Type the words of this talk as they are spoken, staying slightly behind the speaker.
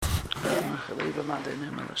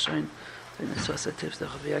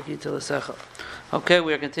Okay,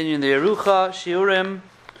 we are continuing the Yerucha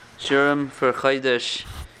Shiurim for Chodesh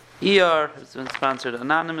Iyar. It's been sponsored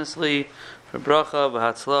anonymously for Bracha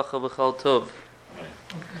v'Hatzlacha v'Chol Tov.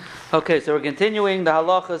 Okay, so we're continuing the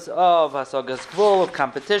halachas of Hasagas Gvul, of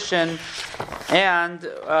competition, and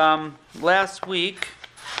last week,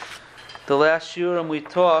 the last Shiurim, we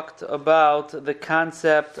talked about the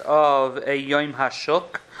concept of a Yom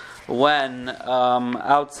HaShuk, when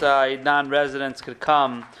outside non-residents could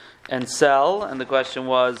come and sell, and the question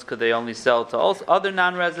was, could they only sell to other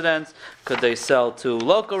non-residents? Could they sell to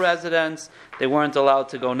local residents? They weren't allowed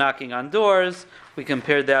to go knocking on doors. We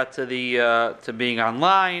compared that to the to being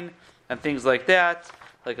online and things like that,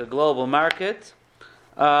 like a global market.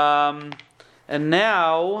 And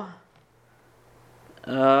now,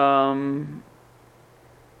 and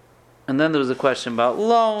then there was a question about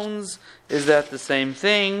loans. Is that the same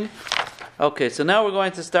thing? Okay, so now we're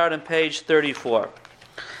going to start on page 34.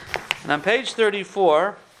 And on page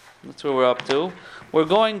 34, that's where we're up to, we're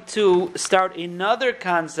going to start another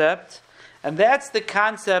concept, and that's the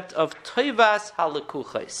concept of Toivas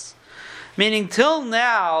Halekuches. Meaning, till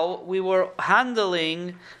now, we were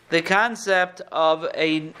handling the concept of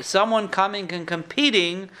someone coming and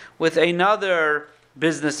competing with another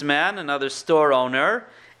businessman, another store owner,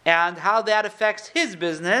 and how that affects his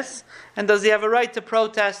business, and does he have a right to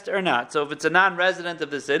protest or not. So if it's a non-resident of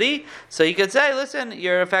the city, so you could say, listen,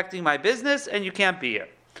 you're affecting my business and you can't be here.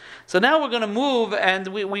 So now we're going to move, and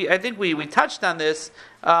I think we touched on this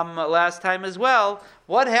last time as well.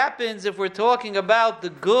 What happens if we're talking about the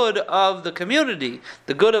good of the community,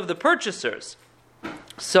 the good of the purchasers?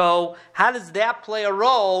 So how does that play a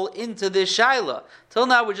role into this shaila? Till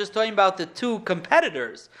now we're just talking about the two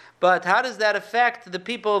competitors, but how does that affect the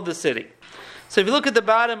people of the city? So if you look at the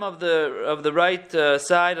bottom of the right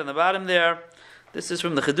side on the bottom there, this is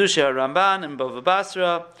from the Chedushei HaRamban in Bava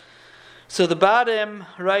Basra. So the bottom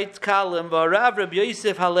right column, V'Rav Rabbi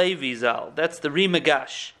Yosef Halevi Zal, that's the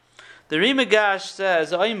Rimagash. The Rimagash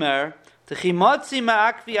says, Omer, T'chimotzi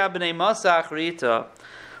ma'akvi abnei Masa achrita.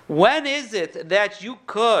 When is it that you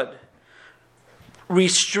could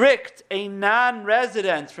restrict a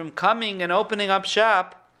non-resident from coming and opening up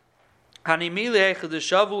shop? That's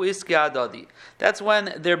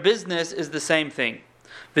when their business is the same thing.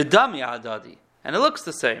 V'dami adadi. And it looks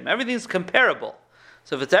the same. Everything's comparable.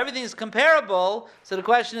 So if everything's comparable, so the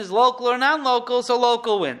question is local or non-local, so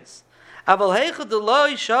local wins. But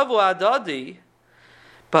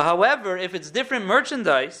however, if it's different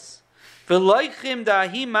merchandise, and we're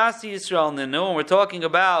talking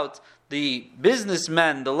about the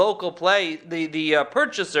businessmen, the local the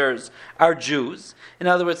purchasers are Jews. In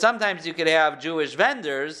other words, sometimes you could have Jewish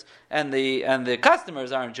vendors and the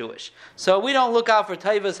customers aren't Jewish. So we don't look out for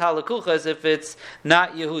Taivas Halekuchas if it's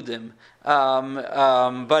not Yehudim.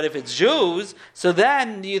 But if it's Jews, so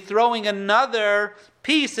then you're throwing another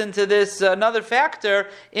piece into this, another factor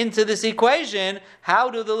into this equation. How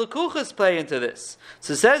do the Lekuchas play into this?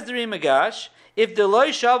 So says the Rimagash, if the loy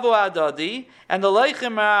shavu adadi and the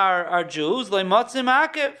loichim are Jews, loy motzim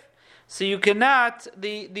ma'akev. So you cannot,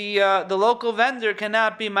 the local vendor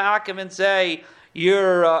cannot be ma'akev and say,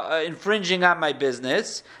 you're infringing on my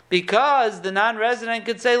business, because the non-resident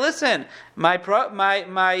could say, listen, my product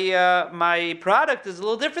is a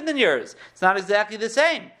little different than yours. It's not exactly the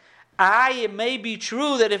same. It may be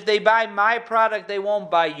true that if they buy my product, they won't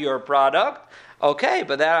buy your product. Okay,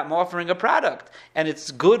 but I'm offering a product, and it's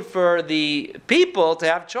good for the people to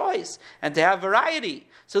have choice and to have variety.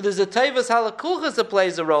 So there's a Taivas Halekuchas that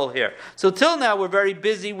plays a role here. So till now we're very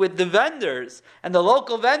busy with the vendors, and the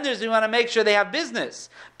local vendors, we want to make sure they have business.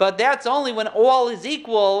 But that's only when all is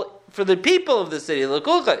equal for the people of the city, the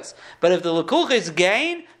Lekuchas. But if the Lekuchas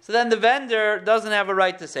gain, so then the vendor doesn't have a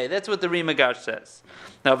right to say. That's what the Rimagash says.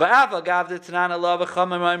 Now, so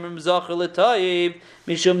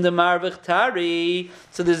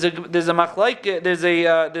there's a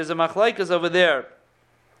machlaikas over there.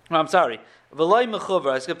 Oh, I'm sorry. V'loi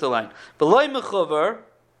mechuver. I skipped a line. V'loi mechuver.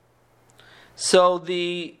 So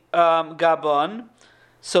the Gabon.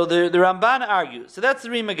 So the Ramban argues. So that's the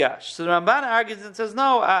Rimagash. So the Ramban argues and says,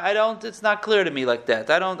 no, I don't. It's not clear to me like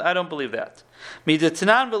that. I don't believe that. Because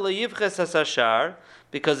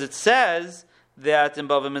it says that in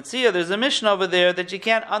Bava Metzia there's a mission over there that you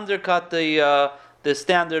can't undercut the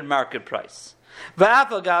standard market price. Over there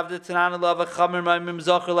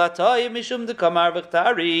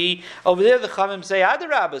the Chachamim say,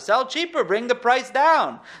 Adarabba, sell cheaper, bring the price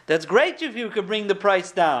down. That's great if you could bring the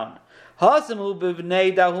price down. The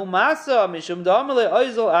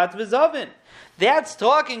That's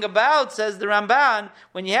talking about, says the Ramban,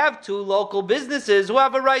 when you have two local businesses who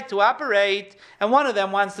have a right to operate, and one of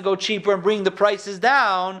them wants to go cheaper and bring the prices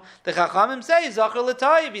down, the Chachamim say, Zachar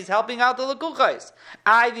l'toiv, he's helping out the lekuchais.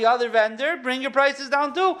 The other vendor, bring your prices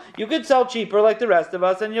down too. You could sell cheaper like the rest of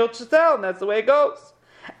us, and you'll sell, and that's the way it goes.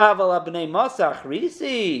 But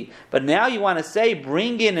now you want to say,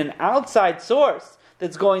 bring in an outside source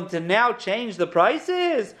that's going to now change the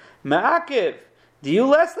prices? Ma'akiv. Do you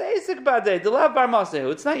less le'esik badei? Delav bar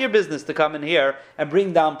masehu. It's not your business to come in here and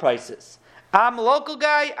bring down prices. I'm a local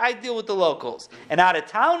guy, I deal with the locals. An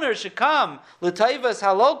out-of-towner should come, l'taivas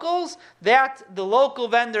ha-locals, that the local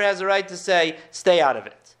vendor has a right to say, stay out of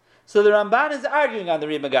it. So the Ramban is arguing on the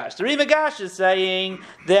Ri Magash. The Ri Magash is saying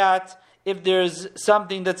that if there's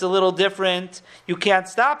something that's a little different, you can't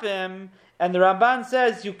stop him, and the Ramban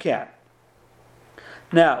says you can.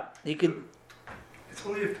 Now, he could... It's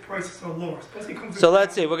only if the prices are lower. So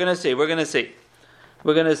let's see. We're going to see.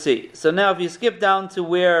 So now, if you skip down to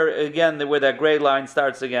where that gray line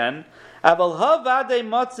starts again, the Ramban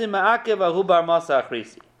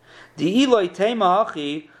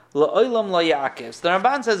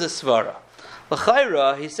says a svara.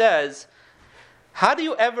 L'chayra, he says, how do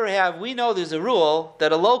you ever have? We know there's a rule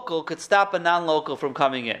that a local could stop a non-local from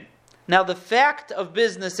coming in. Now, the fact of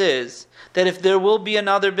business is that if there will be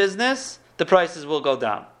another business, the prices will go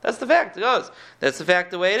down. That's the fact. It goes. That's the fact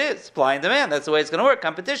the way it is. Supply and demand. That's the way it's going to work.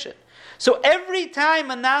 Competition. So every time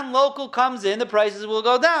a non-local comes in, the prices will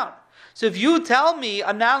go down. So if you tell me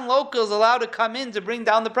a non-local is allowed to come in to bring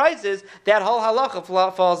down the prices, that whole halacha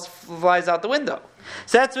flies out the window.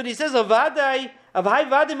 So that's what he says. You'll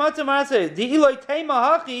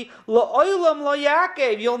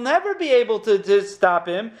never be able to stop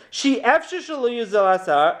him.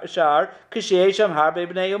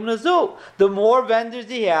 The more vendors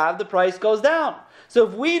he have, the price goes down. So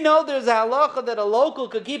if we know there's a halacha that a local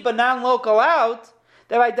could keep a non-local out,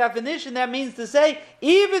 then by definition that means to say,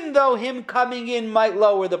 even though him coming in might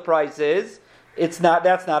lower the prices, that's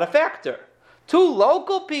not a factor. Two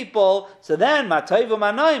local people, so then matayv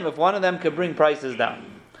u'manoim, if one of them could bring prices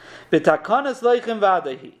down. V'takanas loichem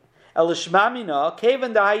vadahi. Elishmamina,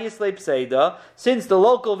 kevan dahayis leipseida, since the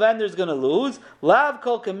local vendor is going to lose, lav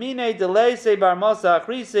kol kamine delay se bar masa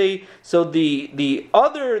achrisi, so the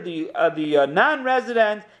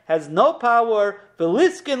non-resident has no power.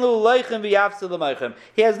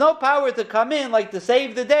 He has no power to come in, like to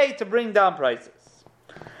save the day, to bring down prices.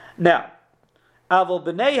 Now, but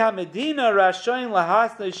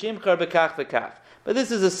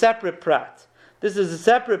this is a separate prat. This is a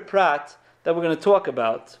separate prat that we're going to talk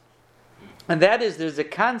about. And that is, there's a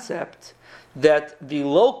concept that the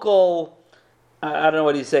local, I don't know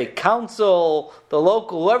what you say, council, the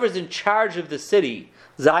local, whoever's in charge of the city,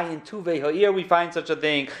 Zayin Tuvei Ha'ir, we find such a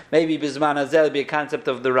thing. Maybe Bizman Hazel be a concept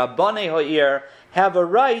of the Rabbanei Ha'ir, have a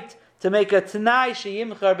right to make a Tanai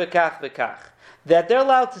Sheyimchar Bekach Bekach. That they're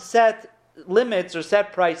allowed to set limits or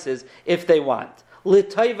set prices if they want.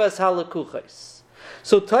 L'toivas halakuchais.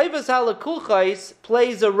 So toivas halakuchais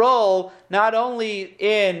plays a role not only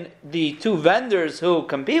in the two vendors who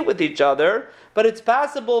compete with each other, but it's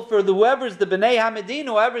possible for whoever's the B'nai Hamedin,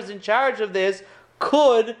 whoever's in charge of this,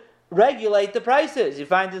 could regulate the prices. You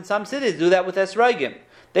find in some cities do that with esrogim.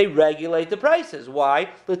 They regulate the prices. Why?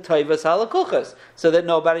 The toivas halakuchas, so that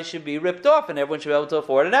nobody should be ripped off and everyone should be able to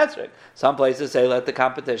afford an esrog. Some places say let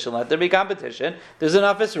there be competition. There's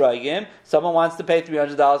enough esrogim. Someone wants to pay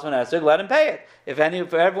 $300 for an esrog, let him pay it.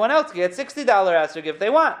 For everyone else, get $60 esrog if they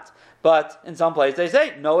want. But in some places they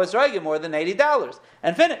say no esrogim more than $80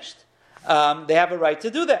 and finished. They have a right to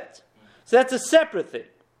do that. So that's a separate thing.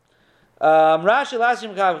 And if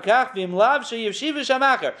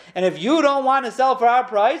you don't want to sell for our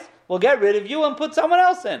price, we'll get rid of you and put someone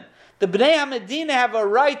else in. The Bnei HaMedina have a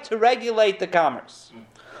right to regulate the commerce.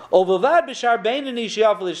 It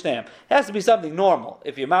has to be something normal.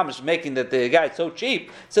 If your mom is making that the guy's so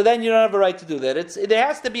cheap, so then you don't have a right to do that. There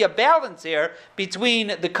has to be a balance here between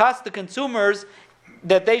the consumers,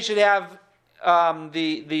 that they should have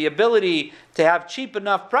the ability to have cheap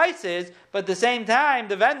enough prices, but at the same time,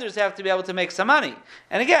 the vendors have to be able to make some money.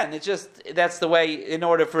 And again, that's the way in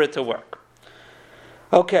order for it to work.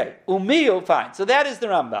 Okay, umiyu, fine. So that is the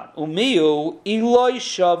Ramban. Umiyu iloi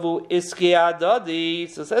shavu iski adadi.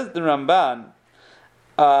 So says the Ramban.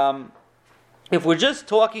 If we're just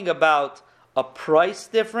talking about a price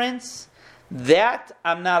difference, that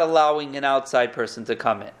I'm not allowing an outside person to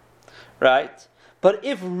come in, right? But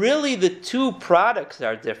if really the two products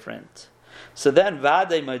are different, so then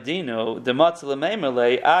Vadei Madino, the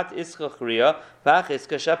Matzalameimele, at Iskachria, Vach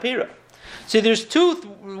Iska Shapira. So there's two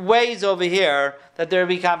ways over here that there will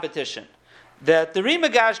be competition. that the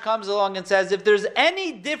Rimagash comes along and says if there's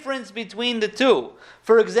any difference between the two,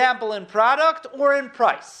 for example, in product or in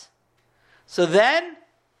price, so then,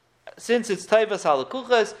 since it's Taivas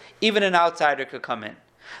Halakuchas, even an outsider could come in.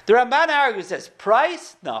 The Ramban argues, says,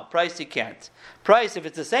 price? No, price you can't. Price, if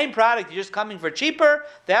it's the same product, you're just coming for cheaper,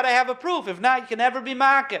 that I have a proof. If not, you can never be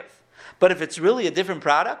Makif. But if it's really a different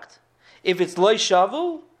product, if it's Loi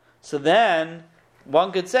Shavu, so then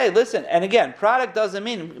one could say, listen, and again, product doesn't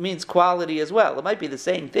mean, it means quality as well. It might be the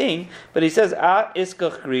same thing, but he says,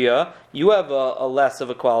 Iskach Kriya, you have a less of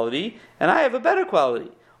a quality, and I have a better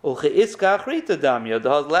quality. You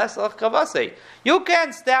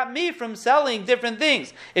can't stop me from selling different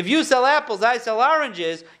things. If you sell apples, I sell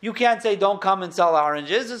oranges, you can't say don't come and sell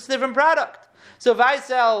oranges. It's a different product. So if I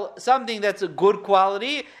sell something that's a good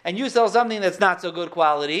quality and you sell something that's not so good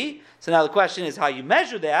quality, so now the question is how you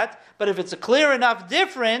measure that, but if it's a clear enough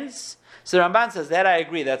difference, so Ramban says that I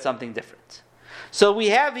agree, that's something different. So we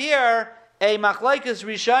have here a machlokes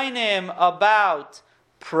rishonim about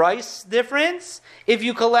price difference if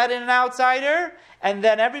you collect in an outsider, and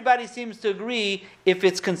then everybody seems to agree if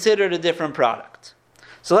it's considered a different product.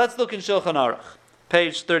 So let's look in Shulchan Aruch,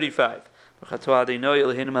 page 35.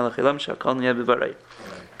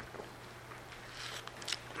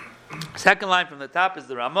 Second line from the top is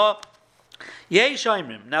the Ramah. Yei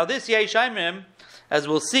Shaimrim. Now this Yei Shaimrim, as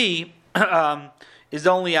we'll see, is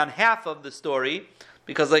only on half of the story,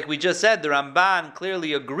 because like we just said, the Ramban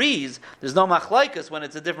clearly agrees there's no machlaikas when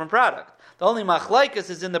it's a different product. The only machlaikas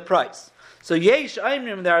is in the price. So Yesh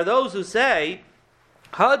Aimrim, there are those who say,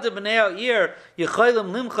 when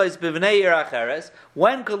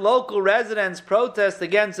could local residents protest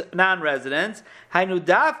against non-residents?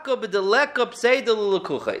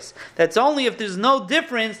 That's only if there's no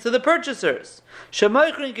difference to the purchasers.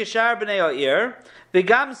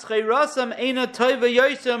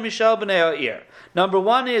 Number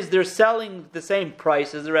one is they're selling the same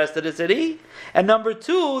price as the rest of the city, and number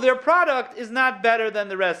two, their product is not better than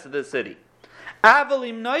the rest of the city. But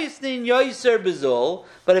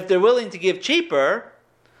if they're willing to give cheaper,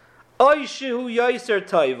 or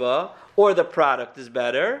the product is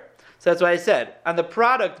better. So that's why I said, on the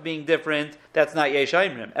product being different, that's not Yesh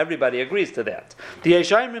Aimrim. Everybody agrees to that. The Yesh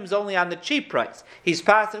Aimrim is only on the cheap price. He's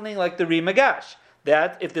passing like the Rimagash,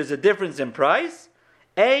 that if there's a difference in price,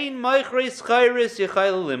 you can't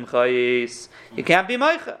be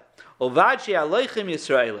Meicha.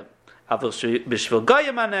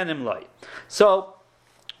 So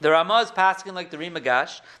the Ramah is passing like the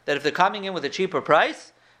Rimagash, that if they're coming in with a cheaper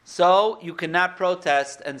price, so you cannot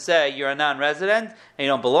protest and say you're a non-resident and you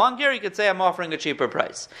don't belong here. You could say I'm offering a cheaper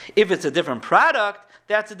price. If it's a different product,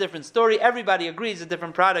 that's a different story. Everybody agrees a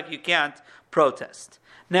different product, you can't protest.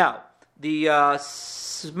 Now, the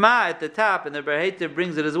Sma at the top, and the Berheiter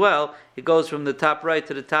brings it as well, it goes from the top right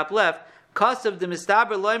to the top left. Kasav de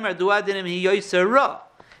mistaber loimer duadinim hi yoser ra.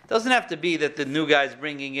 It doesn't have to be that the new guy's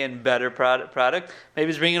bringing in better product. Maybe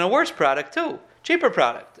he's bringing a worse product too. Cheaper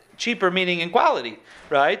product. Cheaper meaning in quality,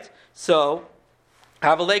 right? So,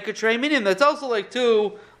 have a lake tray meaning. That's also like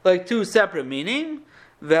two separate meaning.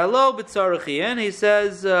 Velo b'tzarachian. He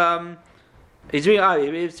says he's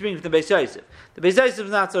speaking from the Beis Yosef. The Beis Yosef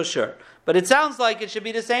is not so sure, but it sounds like it should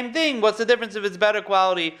be the same thing. What's the difference if it's better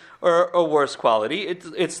quality or worse quality?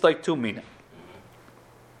 It's like two meaning.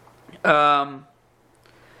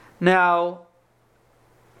 Now,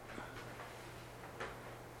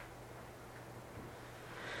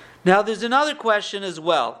 there's another question as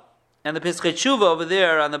well, and the Pischei Tshuva over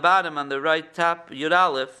there on the bottom, on the right top, Yud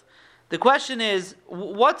Aleph. The question is,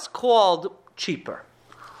 what's called cheaper?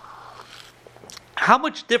 How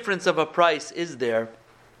much difference of a price is there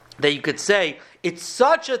that you could say it's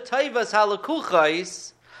such a taivas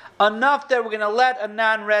halakuchais enough that we're going to let a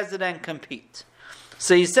non-resident compete?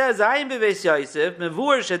 So he says, "Ayim beveis Yosef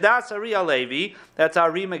mevur shedas Ari Alevi." That's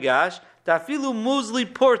our Rimagash. Tafilu muzli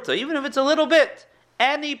porta, even if it's a little bit.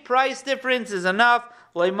 Any price difference is enough.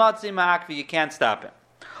 Leimatzi ma'akvi, you can't stop it.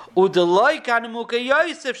 Udeloi kanemuka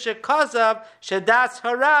Yosef shekazav shedas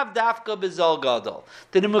harav dafka bezol gadol.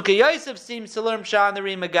 The Nemuka Yosef seems to learn Pshat on the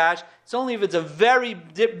Rimagash. It's only if it's a very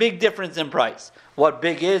big difference in price. What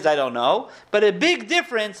big is, I don't know. But a big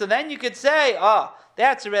difference, and then you could say,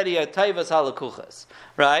 that's already a taivas halakuchas,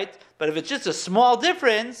 right? But if it's just a small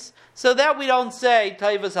difference, so that we don't say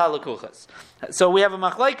taivas halakuchas. So we have a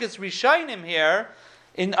machlokes rishonim here,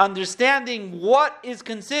 in understanding what is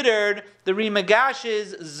considered the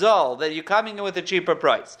Rimagash's zol, that you're coming in with a cheaper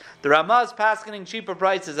price. The Ramah's paskening cheaper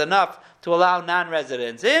price is enough to allow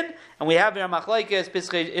non-residents in, and we have here machlokes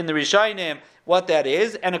in the Rishonim what that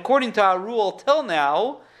is, and according to our rule till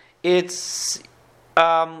now, it's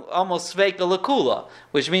almost sveika lakula,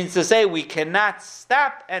 which means to say we cannot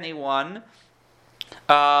stop anyone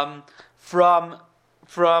from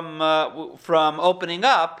opening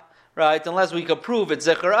up, right? Unless we could prove it's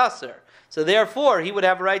zecher aser. So therefore, he would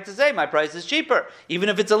have a right to say, my price is cheaper. Even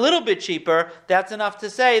if it's a little bit cheaper, that's enough to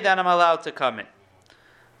say that I'm allowed to come in.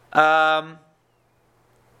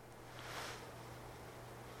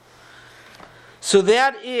 So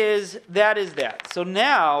that is that. So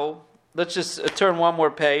now, let's just turn one more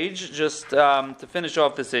page, just to finish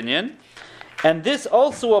off this inyan. And this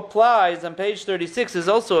also applies, on page 36, is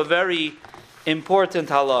also a very important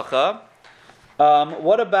halacha.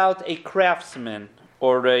 What about a craftsman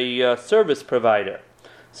or a service provider?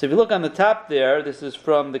 So if you look on the top there, this is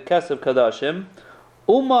from the Kesef Kadashim.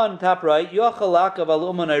 Uman top right, yochalakav al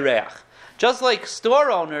uman ereach. Just like store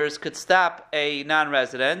owners could stop a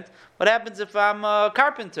non-resident, what happens if I'm a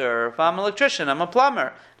carpenter, if I'm an electrician, I'm a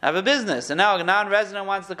plumber, I have a business, and now a non-resident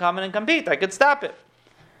wants to come in and compete, I could stop it.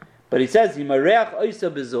 But he says, yimareach oisa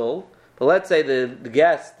bezul, but let's say the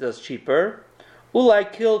guest does cheaper,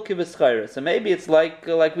 ulai kil kivischayra. So maybe it's like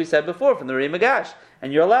we said before from the Rimagash,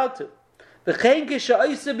 and you're allowed to. What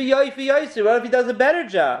if he does a better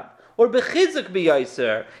job? Or bechizuk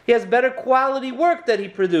b'yaiser, he has better quality work that he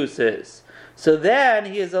produces. So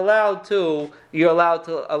then you're allowed to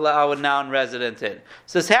allow a non-resident in.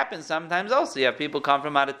 So this happens sometimes also. You have people come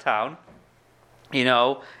from out of town,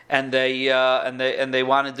 and they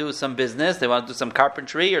want to do some business. They want to do some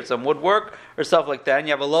carpentry or some woodwork or stuff like that. And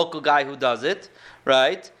you have a local guy who does it,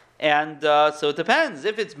 right? And so it depends.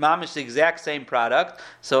 If it's mamish the exact same product,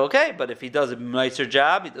 so okay. But if he does a nicer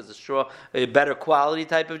job, he does a better quality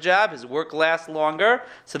type of job, his work lasts longer.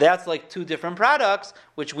 So that's like two different products,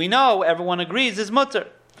 which we know everyone agrees is mutter.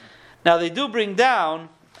 Now they do bring down.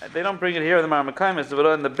 They don't bring it here in the Marmakaimis, but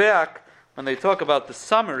in the back when they talk about the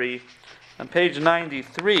summary on page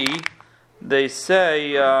 93, they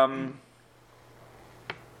say.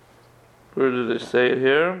 Where did they say it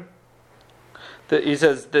here? He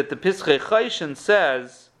says that the Pischei Chayshin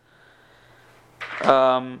says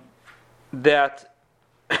that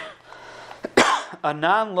a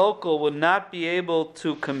non-local would not be able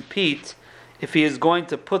to compete if he is going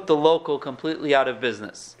to put the local completely out of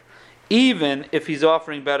business, even if he's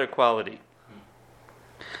offering better quality.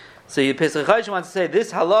 So the Pischei Chayshin wants to say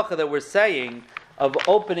this halacha that we're saying of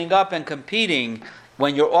opening up and competing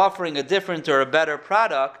when you're offering a different or a better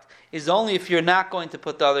product is only if you're not going to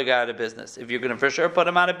put the other guy out of business. If you're going to for sure put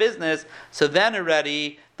him out of business, so then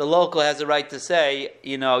already the local has a right to say,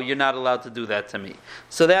 you're not allowed to do that to me.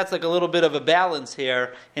 So that's like a little bit of a balance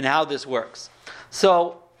here in how this works.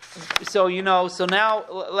 So now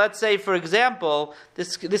let's say, for example,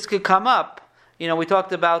 this could come up. We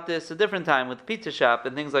talked about this a different time with the pizza shop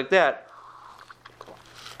and things like that.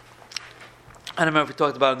 I don't remember if we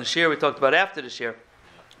talked about it in the shir, we talked about it after the shir.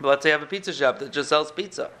 But let's say you have a pizza shop that just sells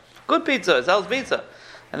pizza. Good pizza, it sells pizza.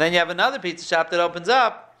 And then you have another pizza shop that opens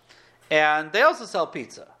up, and they also sell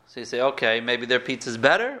pizza. So you say, okay, maybe their pizza's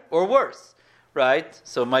better or worse, right?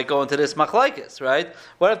 So it might go into this machlaikis, right?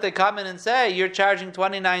 What if they come in and say, you're charging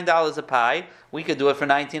 $29 a pie, we could do it for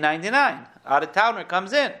 $19.99. Out-of-towner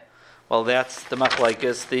comes in. Well, that's the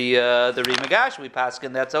machlaikis, the Rimagash, we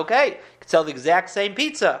paskin, that's okay. You could sell the exact same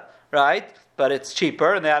pizza, right? But it's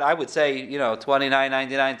cheaper, and that I would say,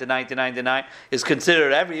 $29.99 to $19.99 is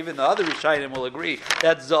considered even the other Rishayim will agree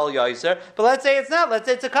that's Zol Yoiser. But let's say it's not. Let's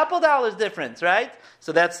say it's a couple dollars difference, right?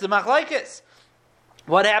 So that's the machlaikis.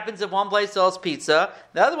 What happens if one place sells pizza,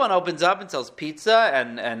 the other one opens up and sells pizza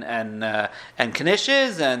and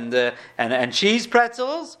knishes and cheese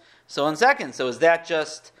pretzels? So in second, so is that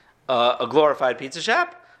just a glorified pizza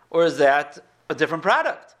shop, or is that a different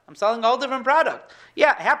product? I'm selling a whole different product.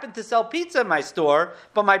 Yeah, I happen to sell pizza in my store,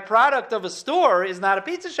 but my product of a store is not a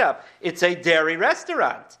pizza shop. It's a dairy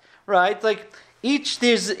restaurant, right? Like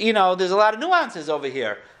there's a lot of nuances over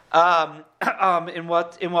here in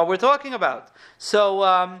what we're talking about.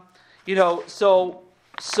 So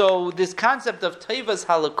so this concept of teivas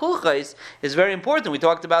halakuchais is very important. We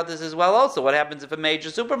talked about this as well. Also, what happens if a major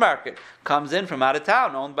supermarket comes in from out of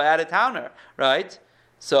town, owned by out of towner, right?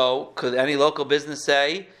 So could any local business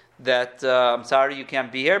say that I'm sorry you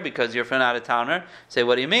can't be here because you're from out of towner? Say,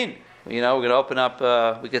 what do you mean? We're going to open up.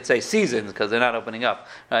 We could say Seasons because they're not opening up,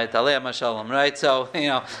 right? Alei Mashalom, right? So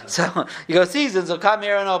so you go Seasons, will come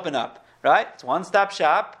here and open up, right? It's one-stop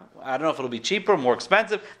shop. I don't know if it'll be cheaper, more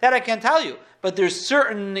expensive. That I can't tell you. But there's a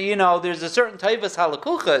certain taivas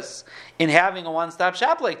halakuchas in having a one-stop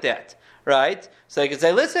shop like that, right? So you can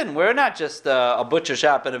say, listen, we're not just a butcher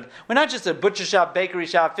shop, we're not just a butcher shop, bakery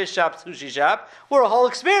shop, fish shop, sushi shop. We're a whole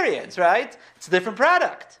experience, right? It's a different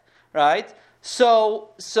product, right? So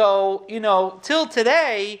till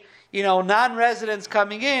today, non-residents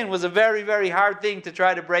coming in was a very, very hard thing to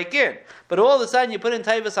try to break in. But all of a sudden, you put in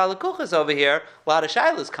Taivas Halakuchas over here, a lot of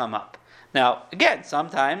shilas come up. Now, again,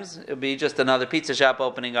 sometimes it'll be just another pizza shop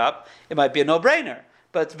opening up. It might be a no-brainer.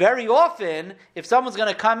 But very often, if someone's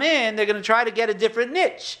going to come in, they're going to try to get a different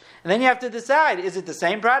niche. And then you have to decide, is it the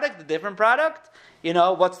same product, a different product?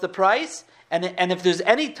 What's the price? And if there's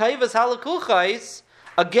any Taivas Halakuchas,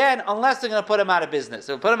 again, unless they're going to put him out of business.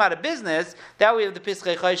 So put him out of business, that we have the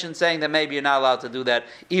Pischei Choshen saying that maybe you're not allowed to do that,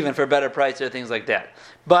 even for better price or things like that.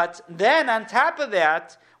 But then, on top of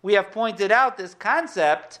that, we have pointed out this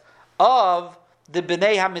concept of the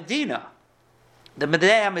Bnei HaMedina. The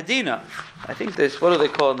Bnei HaMedina. I think what do they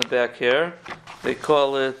call in the back here? They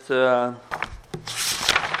call it...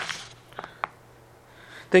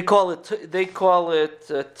 They call it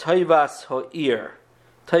Taivas Ha'ir.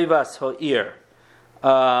 Taivas Ha'ir.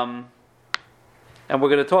 And we're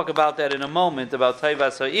going to talk about that in a moment, about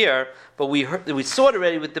Taivas Ha'ir, but we saw it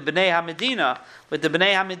already with the Bnei HaMedina. With the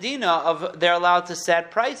Bnei HaMedina, they're allowed to set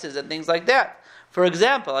prices and things like that. For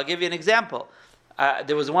example, I'll give you an example.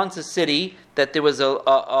 There was once a city that there was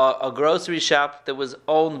a grocery shop that was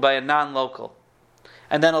owned by a non-local.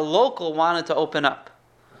 And then a local wanted to open up.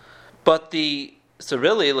 So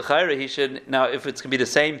really, l'chayra, he should, now if it's going to be the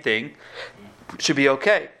same thing, it should be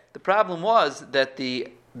okay. The problem was that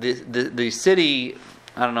the city,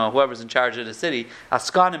 I don't know, whoever's in charge of the city,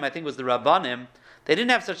 Askanim, I think was the Rabbanim, they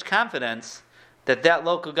didn't have such confidence that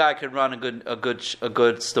local guy could run a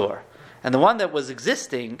good store. And the one that was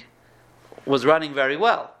existing was running very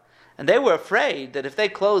well. And they were afraid that if they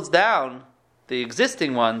closed down the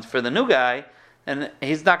existing one for the new guy, and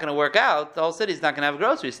he's not going to work out, the whole city's not going to have a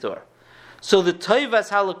grocery store. So the Taivas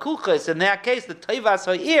Halakuchas, in that case, the Taivas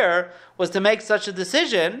Ha'ir, was to make such a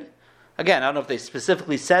decision. Again, I don't know if they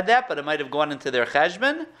specifically said that, but it might have gone into their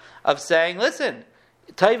cheshbon of saying, listen,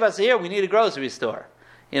 Taivas Ha'ir, we need a grocery store.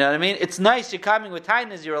 You know what I mean? It's nice, you're coming with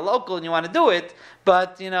tightness, you're a local and you want to do it,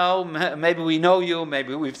 but, maybe we know you,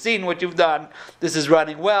 maybe we've seen what you've done, this is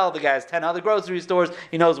running well, the guy has 10 other grocery stores,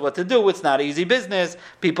 he knows what to do, it's not easy business,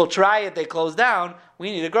 people try it, they close down, we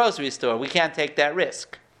need a grocery store, we can't take that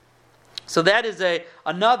risk. So that is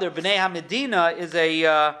another Bnei HaMedina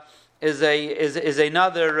is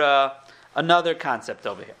another concept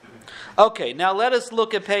over here. Okay, now let us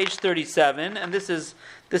look at page 37, and this is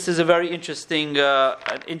a very interesting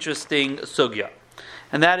sugya,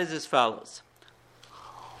 and that is as follows.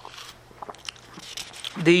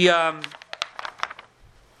 The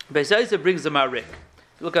Beis Yosef brings the Marik.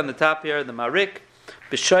 Look on the top here, the Marik,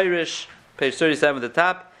 B'Shoirish, page 37 at the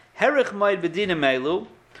top. Herich Moed B'Dina Meilu.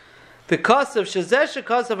 Because of Shazesh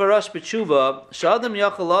Kasav Arash B'Tshuva, Shadam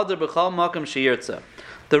Yachal Adar B'Chal Makam Sheyirtza.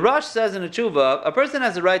 The Rosh says in a tshuva, a person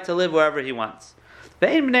has a right to live wherever he wants.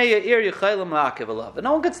 And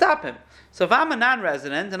no one can stop him. So if I'm a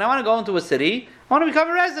non-resident and I want to go into a city, I want to become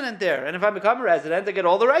a resident there. And if I become a resident, I get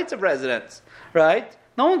all the rights of residents. Right?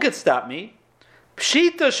 No one can stop me.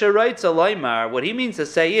 Pshita Sharaitz Alaymar, what he means to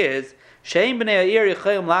say is, you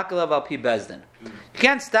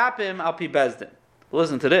can't stop him al pi bezdin.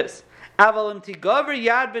 Listen to this.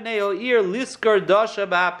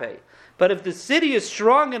 But if the city is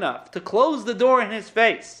strong enough to close the door in his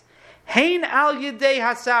face, Hein al yedei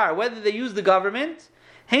hasar, whether they use the government,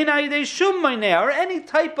 Hein al yedei shummayneh, or any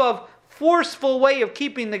type of forceful way of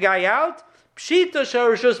keeping the guy out, Pshita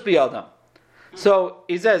sharashus biyadam. So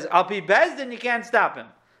he says, I'll be bezdin, you can't stop him.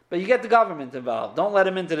 But you get the government involved. Don't let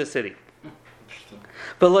him into the city.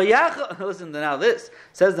 But listen to now this.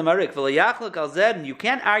 Says the Marik, and you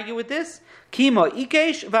can't argue with this. Kimo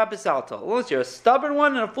ikesh v'apisalto. Unless you're a stubborn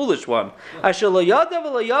one and a foolish one. That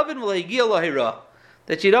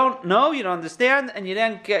you don't know, you don't understand, and you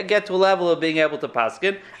then get to a level of being able to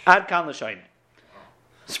paskin. Ad kan l'shayne.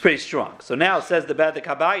 It's pretty strong. So now says the Bedek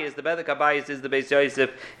Habayis. The Bedek Habayis is the Beis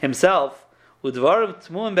Yosef himself. Udvarim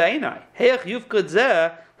tmuim be'inai. Heich yufkud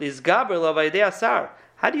zeh lizgaber l'avaydei asar.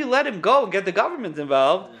 How do you let him go and get the government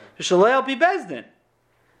involved? Shalei be bezdin.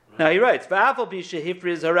 Now he writes, even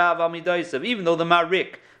though the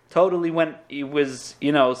Marik totally went, he was,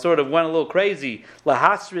 sort of went a little crazy,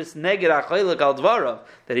 lahasris neged achaylik al dvarav,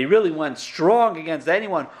 that he really went strong against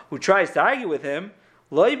anyone who tries to argue with him.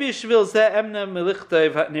 That's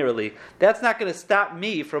not going to stop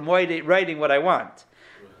me from writing what I want.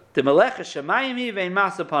 This is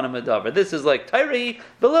like Tairi,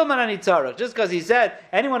 just because he said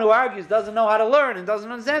anyone who argues doesn't know how to learn and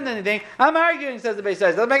doesn't understand anything. I'm arguing, says the Beis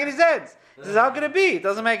Yosef. Doesn't make any sense. He says, how can it be? It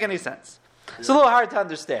doesn't make any sense. It's a little hard to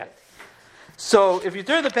understand. So if you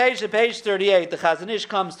turn the page to page 38, the Chazon Ish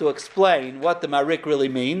comes to explain what the Marik really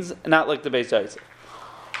means, not like the Beis Yosef.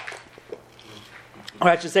 Or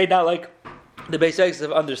I should say, not like the Beis Yosef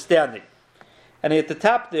of understanding. And at the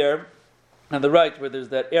top there, on the right, where there's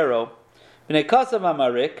that arrow, B'nei Kasav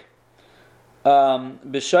HaMarik,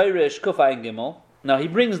 B'shayrish Kuf Ayin Gimel. Now he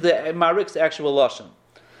brings the Marik's actual lashon.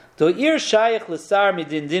 So we're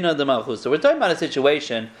talking about a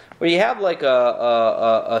situation where you have like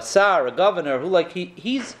a sar, a governor, who like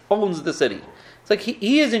he owns the city. It's like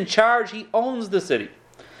he is in charge, he owns the city.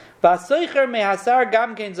 If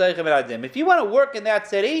you want to work in that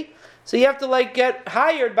city, so you have to like get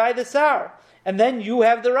hired by the sar, and then you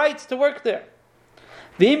have the rights to work there.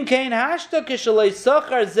 So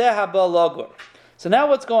now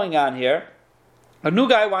what's going on here? A new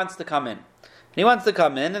guy wants to come in. He wants to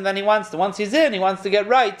come in, and then once he's in, he wants to get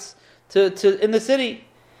rights to in the city.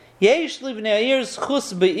 So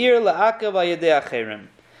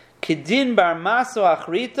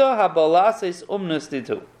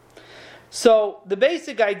the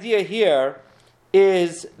basic idea here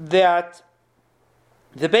is that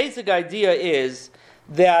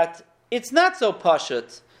it's not so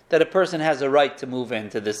pashut that a person has a right to move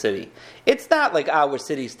into the city. It's not like our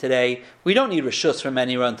cities today. We don't need reshus from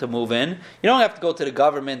anyone to move in. You don't have to go to the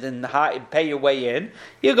government and pay your way in.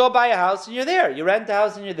 You go buy a house and you're there. You rent a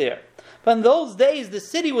house and you're there. But in those days, the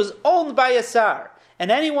city was owned by a sar,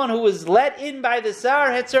 and anyone who was let in by the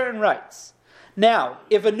sar had certain rights. Now,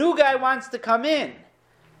 if a new guy wants to come in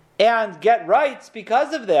and get rights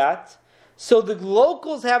because of that, so the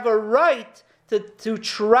locals have a right to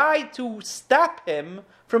try to stop him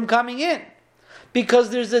from coming in. Because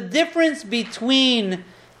there's a difference between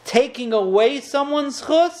taking away someone's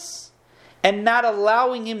chus and not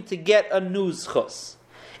allowing him to get a new chus.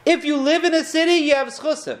 If you live in a city, you have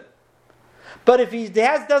chusim. But if he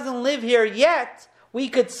doesn't live here yet, we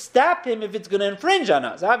could stop him if it's going to infringe on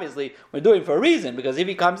us. Obviously, we're doing it for a reason, because if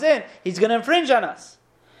he comes in, he's going to infringe on us.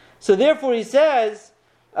 So therefore he says,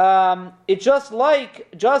 it's just like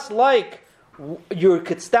you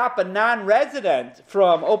could stop a non-resident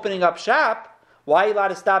from opening up shop. Why are you allowed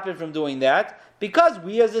to stop him from doing that? Because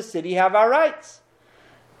we as a city have our rights.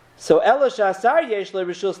 So the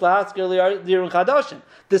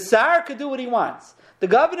Sar could do what he wants. The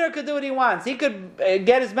governor could do what he wants. He could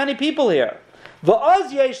get as many people here.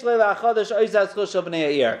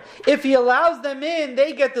 If he allows them in,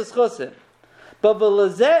 they get the schusim. But so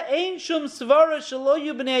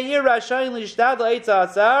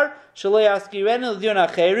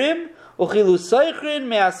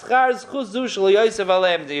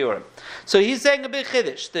he's saying a big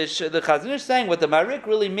chiddush. The Chazon Ish is saying what the Marik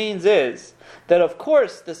really means is that of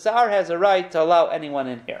course the Sar has a right to allow anyone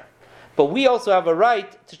in here. But we also have a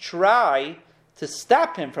right to try to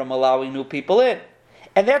stop him from allowing new people in.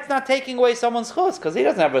 And that's not taking away someone's chus, because he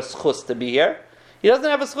doesn't have a chus to be here. He doesn't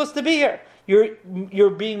have a chus to be here. You're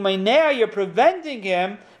being mainea, you're preventing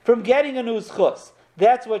him from getting a new chus.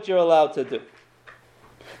 That's what you're allowed to do.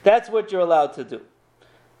 That's what you're allowed to do.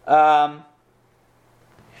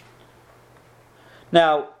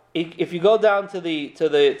 Now, if you go down to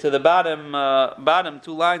the bottom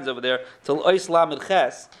two lines over there, to Ois Lamed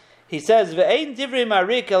Ches, he says, "Ve'ein divrei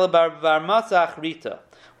marik el bar masach rita."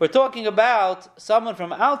 We're talking about someone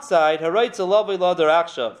from outside. Haroitz alavei ladar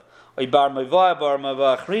akshav, oy bar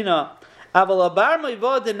mevah achrina. Aval bar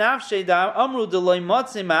mevah denafshei da amru deloy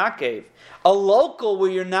motzi ma'akev. A local where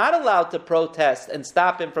you're not allowed to protest and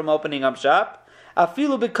stop him from opening up shop.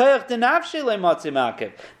 Afilu b'koyach denafshei loy motzi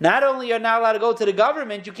ma'akev. Not only you're not allowed to go to the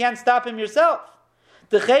government, you can't stop him yourself.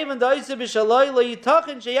 Decheven doise b'shaloi lo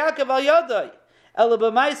yitachin sheyakev al yodai. So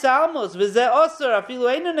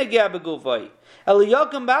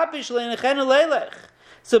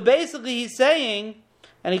basically he's saying,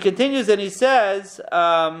 and he continues and he says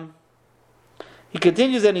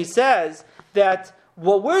that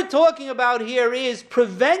what we're talking about here is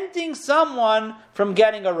preventing someone from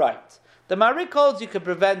getting a right. The Marik holds you can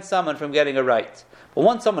prevent someone from getting a right. But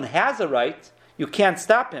once someone has a right, you can't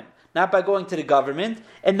stop him. Not by going to the government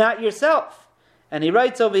and not yourself. And he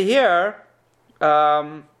writes over here,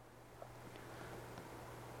 let's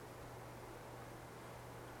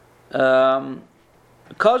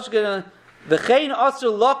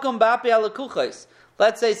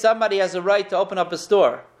say somebody has a right to open up a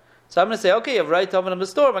store. So I'm going to say, okay, you have a right to open up a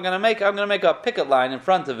store. I'm going to make a picket line in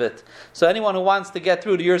front of it. So anyone who wants to get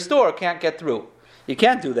through to your store can't get through. You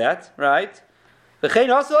can't do that, right? If he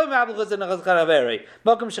has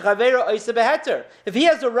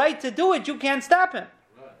a right to do it, you can't stop him.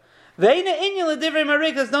 Ve'ina inyan l'divrei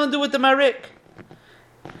marik has nothing to do with the marik.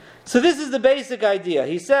 So this is the basic idea.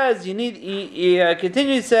 He says you need. He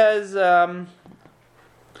continually says.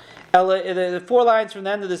 The 4 lines from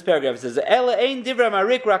the end of this paragraph, it says, Ela ein divra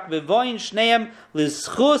marik rak bevoin shneim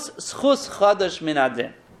l'schus schus chadash min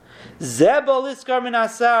adin. Zeba liskar min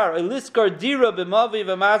asar, liskar dira b'mavi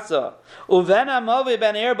v'masa, uven ha'mavi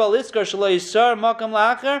ben erba liskar shlo yisar makam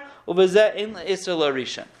la'achar, uveze in isra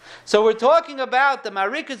l'rishan. So we're talking about, the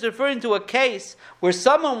marik is referring to a case where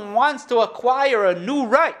someone wants to acquire a new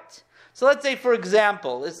right. So let's say, for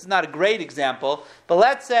example, this is not a great example, but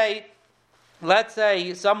let's say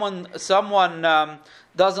someone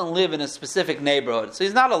doesn't live in a specific neighborhood, so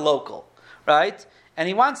he's not a local, right? And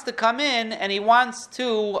he wants to come in, and he wants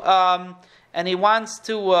to. I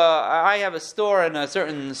have a store in a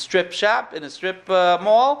certain strip shop in a strip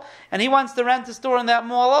mall, and he wants to rent a store in that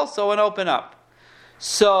mall also and open up.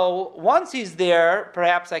 So once he's there,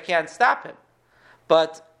 perhaps I can't stop him,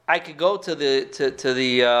 but I could go to the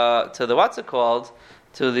what's it called?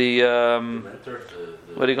 To the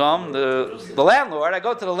what do you call him? The landlord. I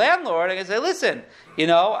go to the landlord and I say, listen,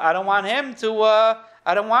 I don't want him to.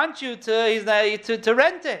 I don't want you to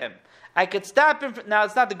rent to him. I could stop him. Now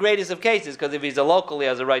it's not the greatest of cases because if he's a local, he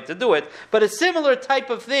has a right to do it. But a similar type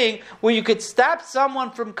of thing where you could stop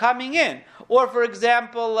someone from coming in, or for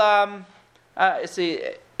example,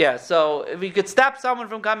 So if you could stop someone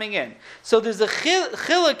from coming in, so there's a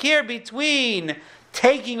chiluk here between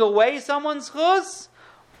taking away someone's chus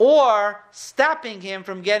or stopping him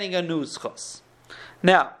from getting a new schos.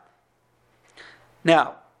 Now,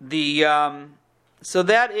 so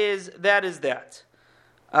that is that.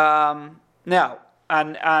 Now,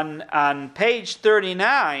 on page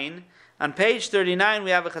 39, we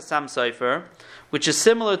have a Chassam Sofer, which is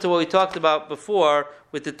similar to what we talked about before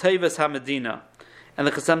with the Teivas HaMedina. And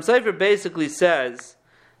the Chassam Sofer basically says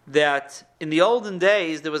that in the olden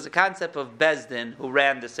days there was a concept of Bezdin who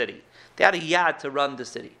ran the city. They had a yad to run the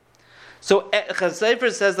city. So Chassam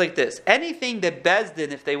Sofer says like this: anything that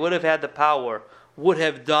Bezdin, if they would have had the power, would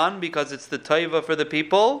have done because it's the taiva for the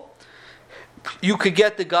people, you could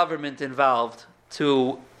get the government involved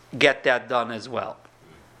to get that done as well.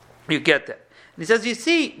 You get that. And he says, you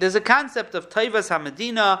see, there's a concept of taivas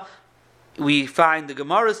HaMedina. We find the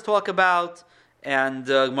Gemaras talk about, and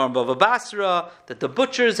Gemara Bava Basra, that the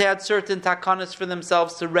butchers had certain takanas for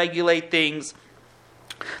themselves to regulate things.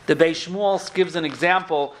 The Beis Shmuel gives an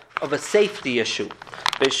example of a safety issue.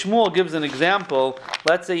 Beis Shmuel gives an example.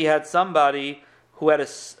 Let's say you had somebody who had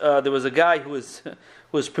there was a guy who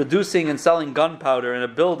was producing and selling gunpowder in a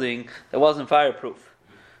building that wasn't fireproof.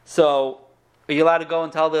 So are you allowed to go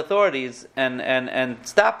and tell the authorities and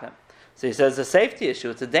stop him? So he says it's a safety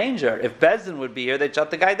issue. It's a danger. If Bezdin would be here, they'd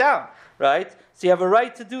shut the guy down, right? So you have a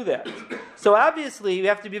right to do that. So obviously, you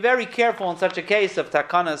have to be very careful in such a case of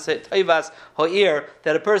takanas taivas ha'ir,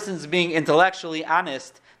 that a person's being intellectually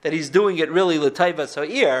honest, that he's doing it really l'taivas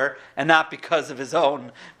ha'ir, and not because of his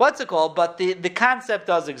own, but the concept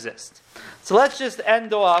does exist. So let's just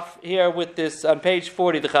end off here with this, on page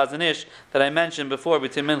 40, the Chazon Ish, that I mentioned before,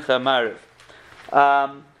 between Mincha and Mariv.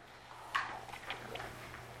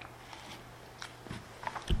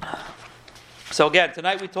 So again,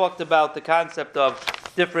 tonight we talked about the concept of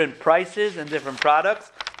different prices and different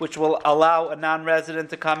products, which will allow a non-resident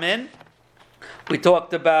to come in. We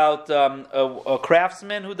talked about a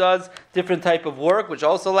craftsman who does different type of work, which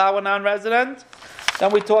also allow a non-resident.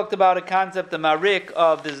 Then we talked about a concept, the marik,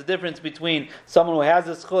 of there's a difference between someone who has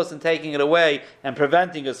a schus and taking it away and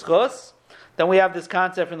preventing a schus. Then we have this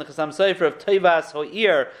concept from the Chassam Sofer of Teivas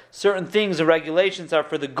Ho'ir. Certain things and regulations are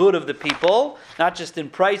for the good of the people, not just in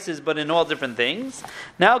prices, but in all different things.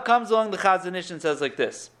 Now comes along the Chazon Ish and says like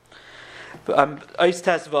this. Ice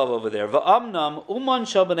test vav over there. Va'amnam uman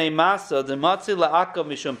shabnei masa dematzi la'akav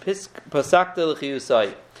mishum pasakta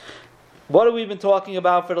l'chiyusai. What have we been talking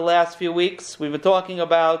about for the last few weeks? We've been talking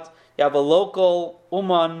about you have a local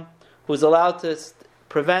uman who's allowed to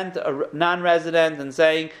prevent a non-resident and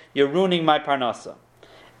saying, you're ruining my parnasa.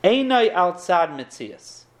 Einai outside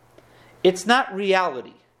mitzias. It's not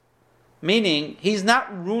reality. Meaning, he's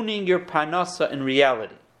not ruining your parnasa in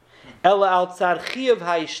reality. Ella outside chiyav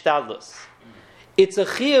ha'ishtadlus. It's a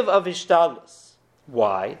chiyav of ishtadlus.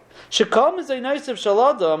 Why? Shekam is a nice of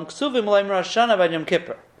shaladam ksuvim leim rashana v'yom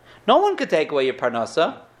kippur. No one could take away your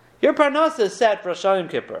parnasa. Your parnasa is set for Rosh Hashanah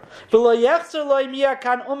Kippur.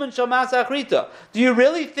 Do you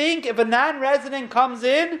really think if a non-resident comes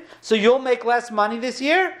in, so you'll make less money this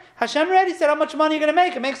year? Hashem already said how much money you're going to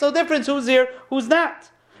make. It makes no difference who's here, who's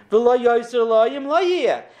not. And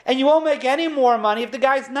you won't make any more money if the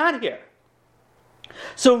guy's not here.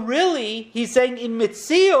 So really, he's saying in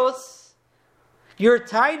Mitzios, Your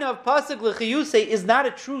taina of pasuk l'chiyuse is not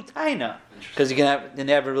a true taina because you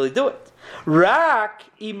never really do it. Rak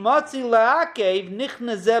imatzi la'akev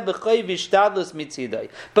nichnazeh b'chayv ishtadlus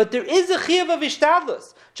mitzidai. But there is a chiyuv of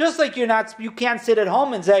ishtadlus. Just like you can't sit at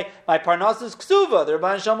home and say, my parnas is ksuva, the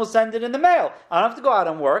Rebbeinu Shalom will send it in the mail. I don't have to go out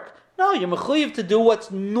and work. No, you're mechuyev to do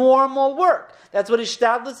what's normal work. That's what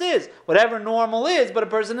ishtadlus is. Whatever normal is, but a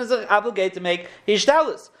person is obligated to make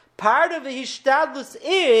ishtadlus. Part of the ishtadlus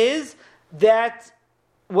is that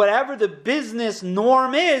whatever the business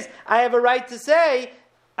norm is, I have a right to say,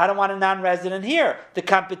 I don't want a non-resident here. The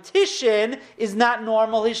competition is not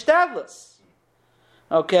normal ishtadlus.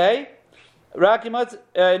 Okay? Now,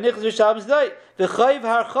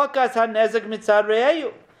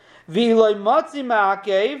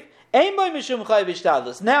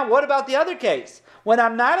 what about the other case? When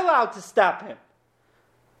I'm not allowed to stop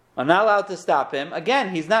him.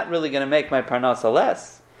 Again, he's not really going to make my parnasa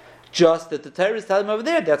less. Just that the Torah is telling him over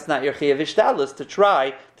there, that's not your chiyuv ishtadlus to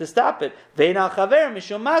try to stop it. Vein al chaver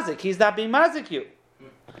mishum mazik. He's not being mazik you.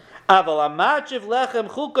 Aval amachiv lechem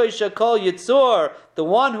chukoy shakol yitzur, the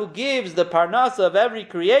one who gives the parnasa of every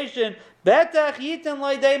creation, betach yitin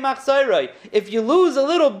loydei machsoiroi. If you lose a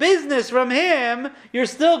little business from him, you're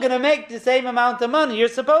still going to make the same amount of money you're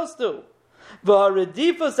supposed to.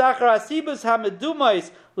 V'haredifus achar asibus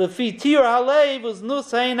hamedumais lefi tir halev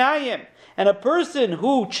uznus ha'inayim. And a person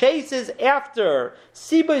who chases after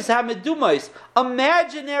sibos hamedumais,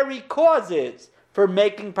 imaginary causes for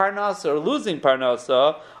making parnasa or losing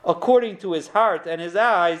parnasa, according to his heart and his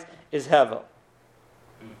eyes, is hevel.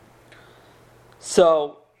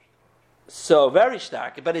 So very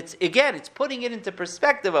stark. But it's putting it into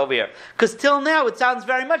perspective over here. Because till now it sounds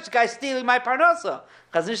very much the guy's stealing my parnasa.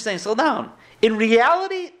 Chazon Ish is saying, slow down. In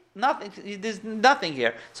reality, there's nothing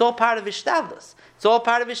here. It's all part of ishtadlus.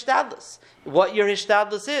 What your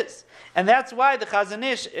ishtadlus is. And that's why the Chazon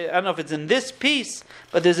Ish, I don't know if it's in this piece,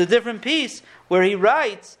 but there's a different piece where he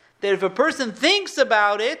writes that if a person thinks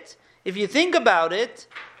about it, if you think about it,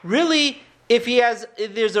 really, if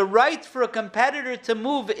there's a right for a competitor to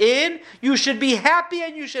move in, you should be happy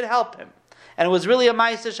and you should help him. And it was really a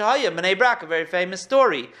Ma'aseh Shahaya, Bnei Brak, a very famous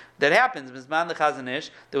story that happens. Mizman the Chazon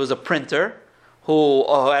Ish, there was a printer who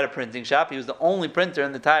had a printing shop. He was the only printer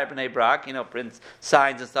in the entire Bnei Brak, prints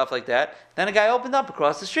signs and stuff like that. Then a guy opened up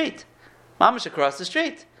across the street, mamash across the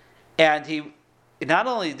street. And he, not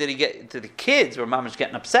only did he get to the kids were mamash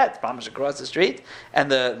getting upset, mamash across the street,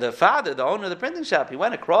 and the father, the owner of the printing shop, he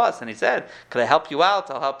went across and he said, could I help you out?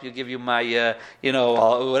 I'll help you, give you my,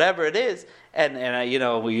 whatever it is. And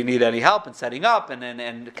you need any help in setting up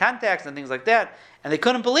and contacts and things like that. And they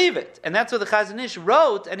couldn't believe it. And that's what the Chazon Ish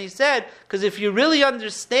wrote. And he said, because if you really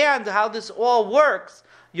understand how this all works,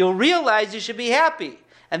 you'll realize you should be happy.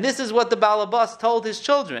 And this is what the Balabas told his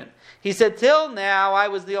children. He said, till now, I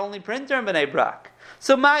was the only printer in Bnei Brak.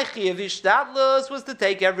 So my chiyuv ishtadlus was to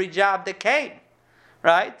take every job that came.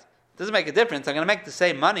 Right? Doesn't make a difference. I'm going to make the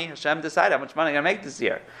same money. Hashem decide how much money I'm going to make this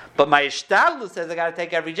year. But my ishtadlus says I got to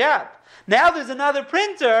take every job. Now there's another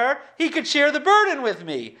printer. He could share the burden with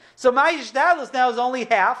me. So my ishtadlus now is only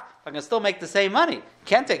half. I can still make the same money.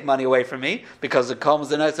 Can't take money away from me because it comes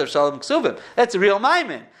the nights of Shalom Ksuvim. That's a real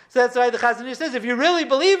maimin. So that's why the Chazon Ish says, if you really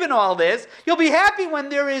believe in all this, you'll be happy when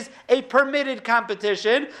there is a permitted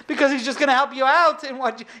competition because he's just going to help you out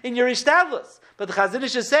in your ishtadlus. But the Chazon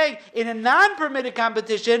Ish is saying, in a non-permitted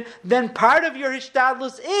competition, then part of your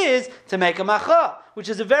ishtadlus is to make a macha, which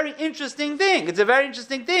is a very interesting thing. It's a very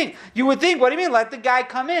interesting thing. You would think, what do you mean, let the guy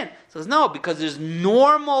come in? He says, no, because there's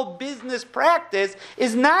normal business practice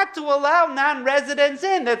is not to allow non-residents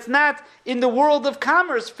in. That's not, in the world of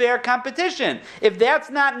commerce, fair competition. If that's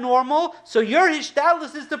not normal, so your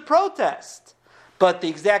ishtadlus is to protest. But the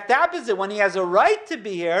exact opposite, when he has a right to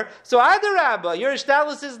be here, so adarabba, your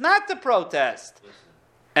ishtadlus is not to protest.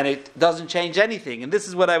 And it doesn't change anything. And this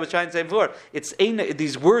is what I was trying to say before.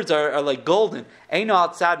 These words are like golden. Eino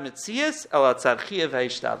outside mitzias, el outside chiyuv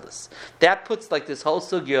ha'ishtadlus. That puts like this whole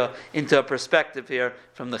sugya into a perspective here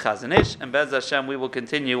from the Chazon Ish. And Bez Hashem, we will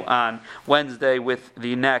continue on Wednesday with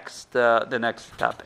the next topic.